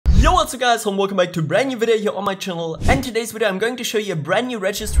Yo, what's up guys, and welcome back to a brand new video here on my channel. And today's video I'm going to show you a brand new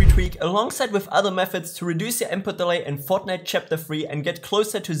registry tweak alongside with other methods to reduce your input delay in Fortnite Chapter 3 and get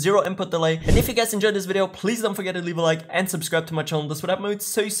closer to zero input delay. And if you guys enjoyed this video, please don't forget to leave a like and subscribe to my channel. This would help me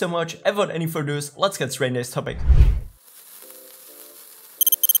so much. And without any further ado, let's get straight into this topic.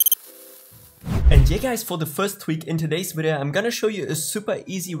 And yeah guys, for the first tweak in today's video, I'm gonna show you a super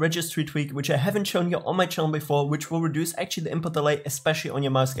easy registry tweak which I haven't shown you on my channel before, which will reduce actually the input delay, especially on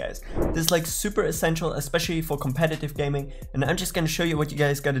your mouse guys. This is like super essential, especially for competitive gaming, and I'm just gonna show you what you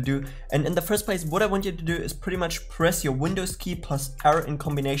guys gotta do. And in the first place, what I want you to do is pretty much press your Windows key plus R in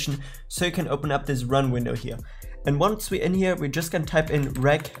combination so you can open up this run window here. And once we're in here, we're just gonna type in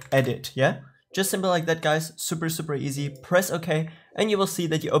regedit, yeah? Just simple like that guys, super easy. Press OK and you will see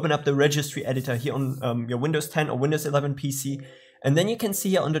that you open up the registry editor here on your Windows 10 or Windows 11 PC. And then you can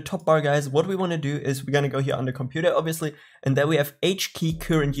see here on the top bar guys, what we want to do is we're going to go here on the computer obviously, and then we have H key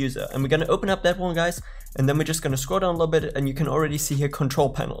current user, and we're going to open up that one guys, and then we're just going to scroll down a little bit and you can already see here control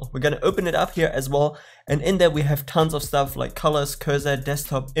panel. We're going to open it up here as well, and in there we have tons of stuff like colors, cursor,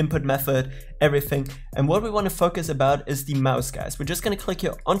 desktop, input method, everything. And what we want to focus about is the mouse guys. We're just going to click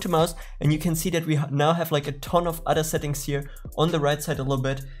here onto mouse, and you can see that we now have like a ton of other settings here on the right side a little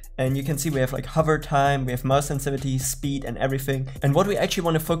bit. And you can see we have like hover time, we have mouse sensitivity, speed and everything. And what we actually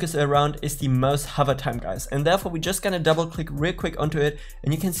want to focus around is the mouse hover time guys. And therefore we're just gonna double click real quick onto it.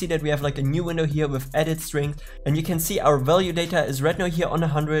 And you can see that we have like a new window here with edit strength. And you can see our value data is right now here on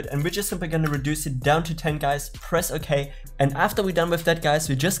 100. And we're just simply gonna reduce it down to 10 guys. Press OK. And after we're done with that guys,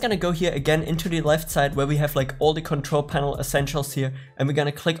 we're just gonna go here again into the left side where we have like all the control panel essentials here. And we're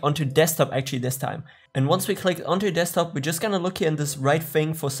gonna click onto desktop actually this time. And once we click onto desktop, we're just gonna look here in this right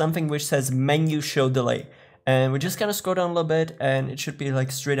thing for something which says menu show delay. And we're just gonna scroll down a little bit and it should be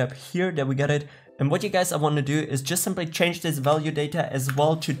like straight up here that we got it. And what you guys want to do is just simply change this value data as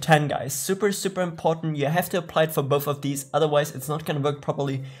well to 10 guys. Super important. You have to apply it for both of these, otherwise it's not gonna work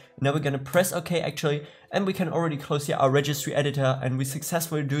properly. Now we're gonna press OK actually, and we can already close here our registry editor, and we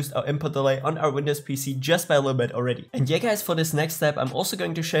successfully reduced our input delay on our Windows PC just by a little bit already. And yeah guys, for this next step, I'm also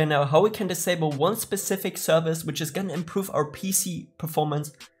going to show you now how we can disable one specific service which is gonna improve our PC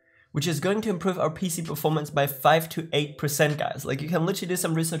performance. Which is going to improve our PC performance by 5 to 8% guys. Like you can literally do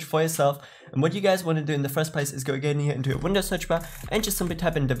some research for yourself, and what you guys want to do in the first place is go again here into your Windows search bar and just simply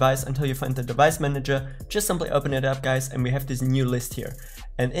type in device until you find the device manager. Just simply open it up guys, and we have this new list here.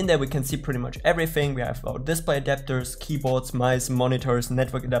 And in there we can see pretty much everything. We have our display adapters, keyboards, mice, monitors,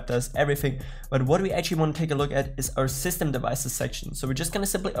 network adapters, everything. But what we actually want to take a look at is our system devices section. So we're just gonna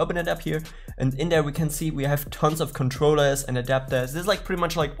simply open it up here, and in there we can see we have tons of controllers and adapters. This is like pretty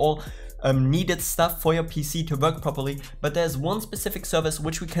much like all needed stuff for your PC to work properly, but there's one specific service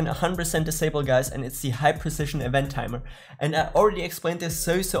which we can 100% disable guys, and it's the high precision event timer. And I already explained this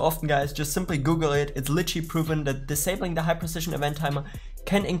so often guys, just simply Google it. It's literally proven that disabling the high precision event timer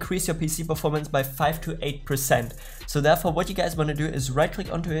can increase your PC performance by 5 to 8%. So therefore what you guys want to do is right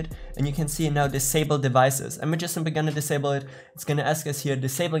click onto it, and you can see now disable devices, and we're just simply gonna disable it. It's gonna ask us here,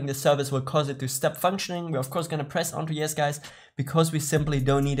 disabling the service will cause it to stop functioning. We're of course gonna press onto yes guys, because we simply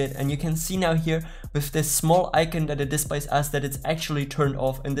don't need it. And you can see now here with this small icon that it displays us that it's actually turned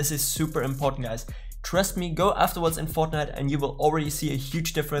off, and this is super important guys. Trust me, go afterwards in Fortnite and you will already see a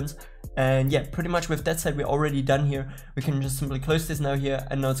huge difference. And yeah, pretty much with that said, we're already done here. We can just simply close this now here,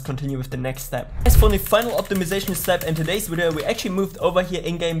 and now let's continue with the next step. As for the final optimization step in today's video, we actually moved over here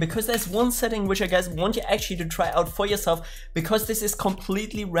in game because there's one setting which I guys want you actually to try out for yourself, because this is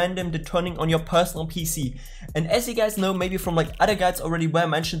completely random depending on your personal PC. And as you guys know, maybe from like other guides already where I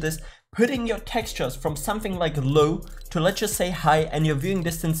mentioned this, putting your textures from something like low to let's just say high, and your viewing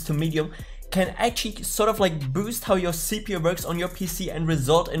distance to medium, can actually sort of like boost how your CPU works on your PC and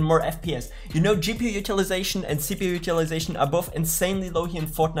result in more FPS. You know, GPU utilization and CPU utilization are both insanely low here in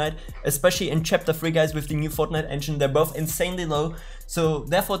Fortnite, especially in Chapter 3 guys with the new Fortnite engine. They're both insanely low. So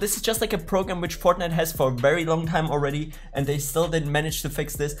therefore this is just like a program which Fortnite has for a very long time already, and they still didn't manage to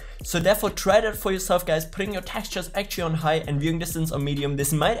fix this. So therefore try that for yourself guys, putting your textures actually on high and viewing distance on medium.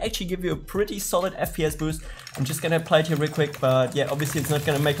 This might actually give you a pretty solid FPS boost. I'm just gonna apply it here real quick, but yeah, obviously it's not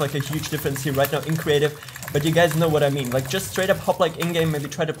gonna make like a huge difference here right now in creative, but you guys know what I mean. Like just straight up hop like in game, maybe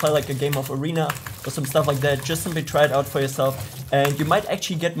try to play like a game of arena or some stuff like that. Just simply try it out for yourself, and you might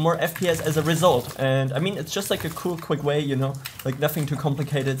actually get more FPS as a result. And I mean, it's just like a cool quick way, you know, like nothing too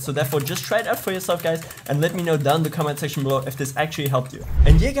complicated. So therefore just try it out for yourself guys, and let me know down in the comment section below if this actually helped you.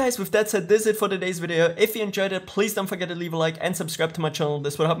 And yeah guys, with that said, this is it for today's video. If you enjoyed it, please don't forget to leave a like and subscribe to my channel.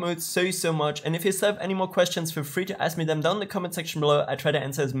 This will help me so much. And if you still have any more questions, feel free to ask me them down in the comment section below. I try to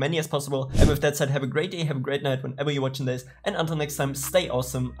answer as many as possible. And with that said, have a great day, have a a great night whenever you're watching this, and until next time, stay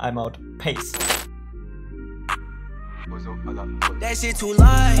awesome. I'm out. Peace. That shit too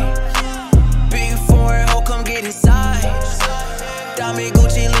light. Big foreign hoe, come get inside. Diamond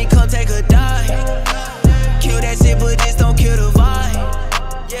Gucci link, come take a dive.